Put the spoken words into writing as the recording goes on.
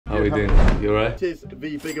are we doing? You alright? It is the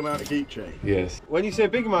big amount of Gucci. Yes. When you say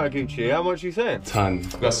big amount of Gucci, how much are you saying? Ton.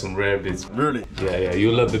 Got some rare bits. Really? Yeah.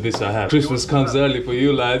 You love the bits I have. Christmas comes early for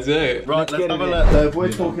you lads, eh? Right, let's have a look. If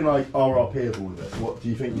we're talking like RRP of all of this, what do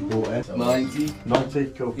you think you bought in? 90. 90?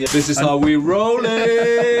 Cool. Yeah. This is how we roll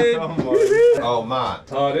it. Oh man.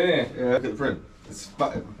 Oh, there. Yeah, look at the print. It's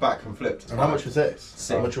back and flipped. And how much was this?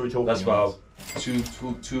 Sick. How much are we talking That's about? about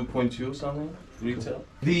 2.2 something retail.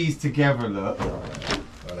 These together look.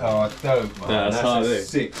 Oh, dope, man. That's how a they-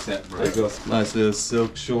 sick set, bro. They got nice little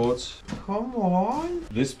silk shorts. Come on.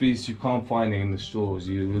 This piece you can't find it in the stores.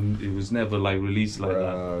 It was never like released like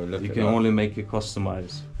Bro, that. look You at can that. only make it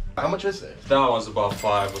customized. How much is this? That one's about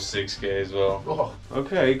 5 or 6K as well. Oh,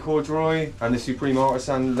 Okay, corduroy and the Supreme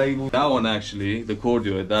Artisan label. That one actually, the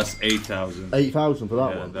corduroy, that's 8,000. 8,000 for that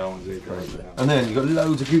Yeah, one? that one's 8,000. And then you got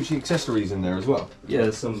loads of Gucci accessories in there as well.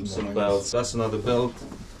 Yeah, some belts. That's another belt.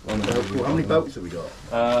 How many belts have we got?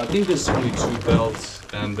 I think there's only 2 belts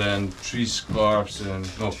and then 3 scarves and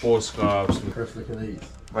 4 scarves. Chris, look at these.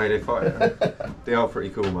 Hey, they fight. They are pretty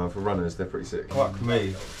cool, man. For runners, they're pretty sick. Fuck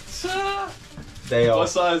me. They are What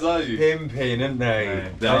size are you? pimping, aren't they? Yeah,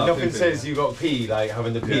 they Like, are nothing pimping. says you got pee like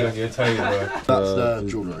having the pee on your toe, bro. That's the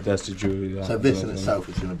jewellery. That's the jewelry. Yeah. So this in itself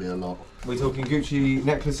is going to be a lot. We're talking Gucci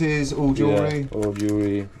necklaces, all jewellery. Yeah, all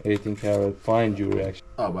jewelry, 18 karat, fine jewelry actually.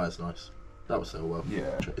 Oh, well, that's nice. That was so well.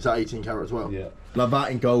 Yeah. Is that 18 carat as well? Yeah. Like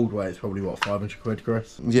that in gold weight, it's probably what, 500 quid,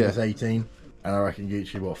 Chris? Yeah. It's 18. And I reckon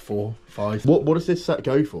Gucci, what, 4, 5? What does this set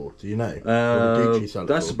go for? Do you know? What did Gucci sell it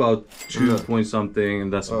That's for? about 2 point something,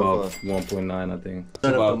 and that's Oh, about fine. 1.9, I think.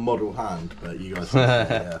 I don't have the About model hand, but you guys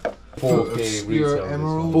yeah. 4K Obscure retail.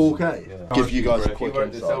 emeralds. 4K? Yeah. Give you guys a If quick you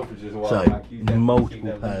weren't the insight. Selfridges or So, like, you definitely multiple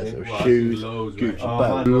never pairs knew. of Well, shoes, loads, Gucci right? Oh,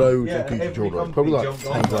 belt, man. loads Yeah, of Gucci every jewellery. company Probably like jumped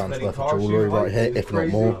 10 on grand that worth of bloody jewellery car right shoe, here, like, if not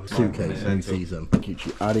crazy. more. Oh, Suitcase, man. new season.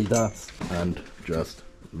 Gucci Adidas, and just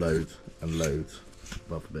loads and loads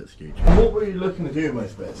of other bits of Gucci. And what were you looking to do with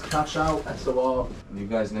most bits? Cash out, SOR? You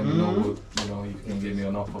guys never know what you can give me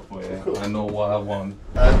an offer for it. I know what I want.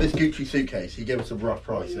 This Gucci suitcase, he gave us a rough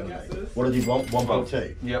price, didn't he? What did he want?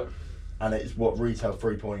 1.2? Yep. And it's what retail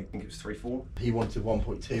 3 point. I think it was 3-4. He wanted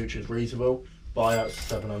 1.2, which is reasonable. Buyout's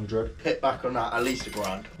 700. Hit back on that, at least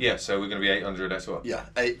 £1,000. Yeah, so we're going to be 800 as well. Yeah,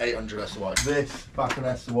 800 SOR. This, back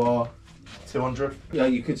on SOR, 200. Yeah,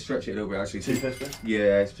 you could stretch it a little bit actually. 250.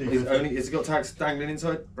 Yeah, it's 250. only. Has it got tags dangling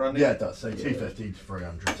inside? Brand new? Yeah, it does. So 250 to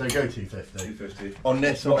 300. So go 250. 250. On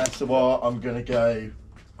this one, SOR, I'm going to go,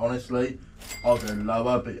 honestly, I'll go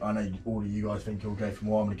lower, but I know all of you guys think you'll go for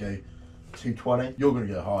more. I'm going to go 220. You're going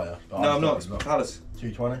to go higher. But No, I'm going not. lower. Palace.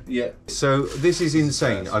 220. Yeah. So this is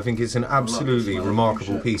insane. I think it's an absolutely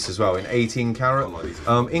remarkable piece as well in 18 carat.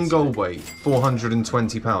 In gold weight,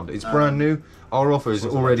 £420. It's brand new. Our offer is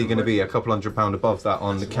already going to be a couple £100 above that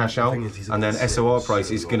on the cash out, and then SOR price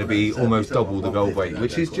is going to be almost double the gold weight,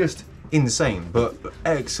 which is just insane, but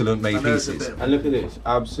excellent made pieces. And look at this,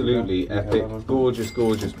 absolutely epic, gorgeous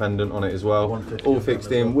pendant on it as well, all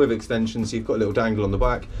fixed in with extensions, so you've got a little dangle on the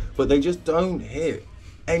back, but they just don't hit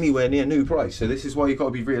anywhere near new price. So this is why you've got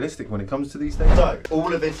to be realistic when it comes to these things. So,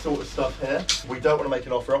 all of this sort of stuff here, we don't want to make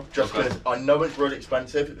an offer on, just because I know it's really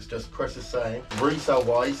expensive. It's just Chris is saying, resale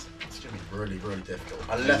wise, it's going to be really, really difficult.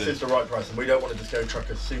 Unless it's the right price, and we don't want to just go truck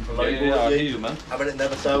a super low ball I with hear you. you, man. I mean, it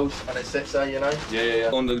never sells, and it sits there, you know?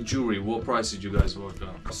 Yeah. On the jewelry, what price did you guys work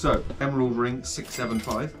on? So, emerald ring,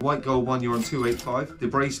 675. White gold one, you're on 285. The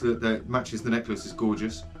bracelet that matches the necklace is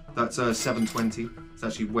gorgeous. That's 720. It's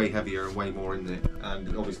actually way heavier and way more in it,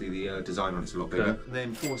 and obviously the design on it's a lot bigger. Okay. And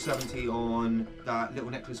then 470 on that little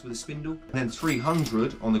necklace with a spindle. And then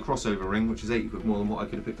 300 on the crossover ring, which is 80 quid more than what I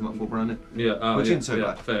could have picked them up for brand new. Yeah, Which isn't so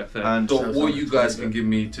bad. Fair. And so what you guys can give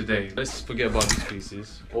me today, let's forget about these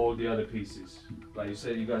pieces, all the other pieces. Like you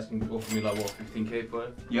said, you guys can offer me like what, 15K for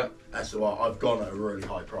it? Yep. SOR, I've gone at a really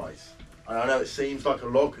high price. And I know it seems like a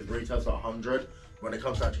lot, because retail's like 100. When it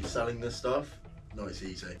comes to actually selling this stuff, no, it's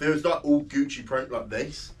easy. If it was like all Gucci print like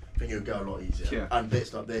this, I think it would go a lot easier. Yeah. And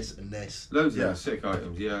bits like this and this. Loads of sick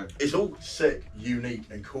items, yeah. It's all sick, unique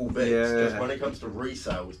and cool bits. Yeah. Just when it comes to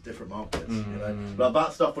resale, it's different markets, you know? Like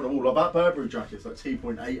that stuff on the wall, like that Burberry jacket's like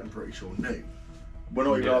 2.8, I'm pretty sure, new. We're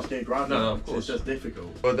not even asking a grand. No, of It's course. just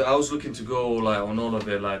difficult. But I was looking to go like on all of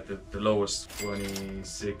it, like the lowest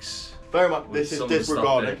 26. Very much, With this is some of the stuff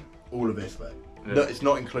disregarding all of this bit. Yeah. No, it's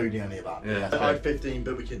not including any of that. Yeah. I had 15,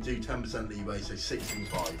 but we can do 10% leeway, so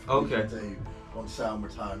 16.5. Okay. We can do on sale and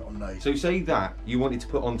return on those. So say that you wanted to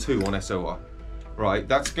put on 2 on SOR, right?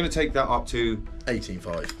 That's going to take that up to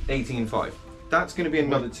 18.5. 18.5. That's going to be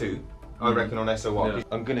another 2, I reckon, on SOR. Yeah.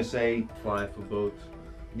 I'm going to say, 5 for both.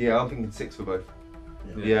 yeah, I'm thinking 6 for both.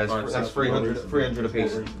 Yeah, Five, that's six, 300 a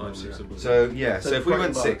piece. 5, 6 of them. So yeah, so if we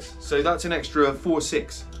went $20. 6, so that's an extra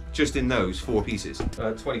 4/6 just in those 4 pieces.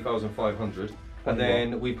 20,500, and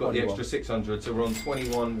then we've got the 21. extra 600, so we're on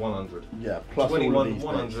 21,100. Yeah, plus all of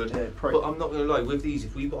 21,100. these bits. Yeah, But I'm not gonna lie, with these,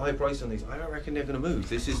 if we put high price on these, I don't reckon they're gonna move.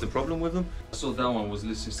 This is the problem with them. I saw that one was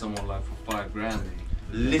listed somewhere like for $5,000.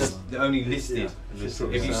 They're only listed.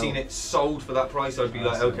 If you've seen it sold for that price, I'd be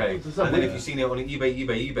like, okay. And then if you've seen it on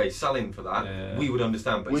eBay selling for that, we would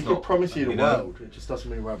understand. But we it's could not. promise you the know? world. It just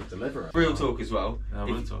doesn't mean we're able to deliver it. Real talk as well. Yeah,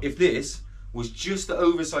 real talk. If this was just the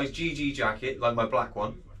oversized GG jacket, like my black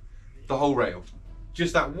one, the whole rail,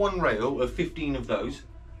 just that one rail of 15 of those,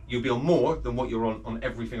 you'll be on more than what you're on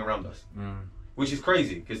everything around us. Which is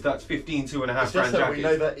crazy, because that's 15 2.5 It's just grand that we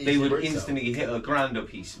know that jackets. They easy would resale. instantly hit $1,000 a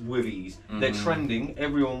piece with ease. They're trending,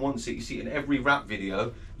 everyone wants it. You see it in every rap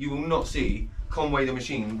video. You will not see Conway the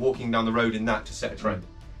Machine walking down the road in that to set a trend.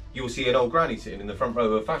 You will see an old granny sitting in the front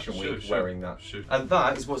row of Fashion Week wearing that. And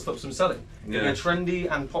that is what stops them selling. If they're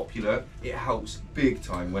trendy and popular, it helps big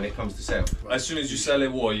time when it comes to sale. As soon as you sell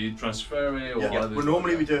it, what, you transfer it? Or Yeah, how does well, it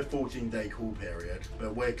normally we work? do a 14-day call period,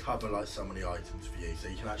 but we'll cover like so many items for you, so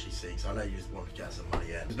you can actually see. So I know you just want to get some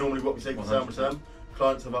money in. Because normally what we say for sale and return,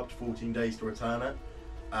 clients have up to 14 days to return it.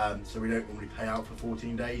 So we don't normally pay out for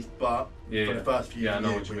 14 days, but for the first few I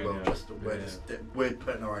know years what you we mean, will we're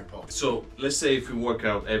putting our own pocket. So let's say if you work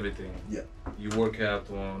out everything, Yeah. you work out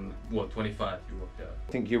on what, 25 you work out.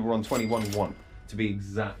 I think you were on 21.1 to be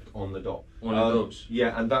exact on the dot. One of those.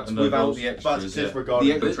 Yeah, and that's And without those- the But extras. disregarding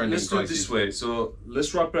The extra the- trending Let's do it prices. this way. So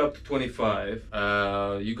let's wrap it up to 25.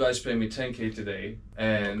 You guys pay me 10K today,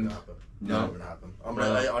 and No, not gonna happen.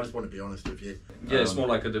 I just want to be honest with you. yeah, it's more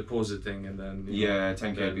like a deposit thing, and then Yeah,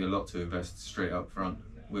 10K would be a lot to invest straight up front.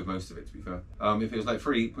 With most of it, to be fair. If it was like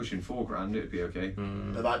 3 pushing 4 grand, it'd be okay.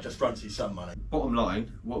 But that just fronts you some money. Bottom line,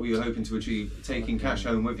 what were you hoping to achieve? Taking cash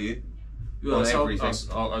home with you? Well, on I everything. was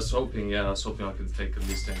hoping, I could take at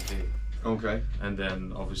least 10K, Okay. and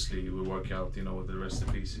then obviously we work out, with the rest of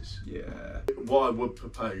the pieces. Yeah. What I would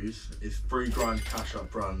propose is 3 grand cash up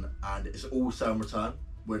front, and it's all sell and return.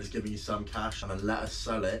 We're just giving you some cash, and then let us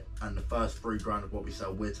sell it, and the first 3 grand of what we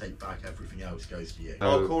sell, we'll take back. Everything else goes to you.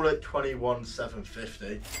 I'll call it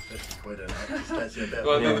 21,750. 50 quid in it. Just gets you a bit.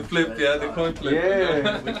 Well, of do the flip, the coin flip.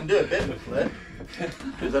 Yeah. We can do a bit of a flip,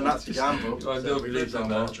 because then that's the gamble. I'll do So a we flip lose that on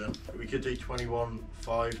that. margin. We could do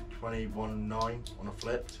 21,500, 21,900 on a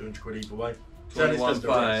flip, 200 quid either way. So then it's just a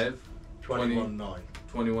risk. 21,500, 21,900.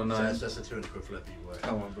 So 21,900. it's just a 200 quid flip either way.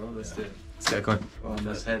 Come on, bro, let's do it. Set a coin. Oh,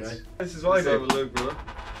 that's heads. This is what I Let's have a do. look, bro.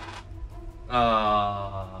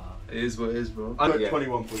 It is what it is, bro. I've got Yeah.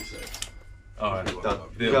 21.6. Alright, Done.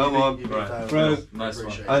 Deal. Come on. Right. Bro. Nice one.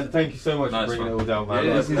 Appreciate it. And thank you so much Nice for bringing one. it all down, man.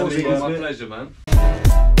 Yeah, This of is course, the bro. My bit. pleasure, man.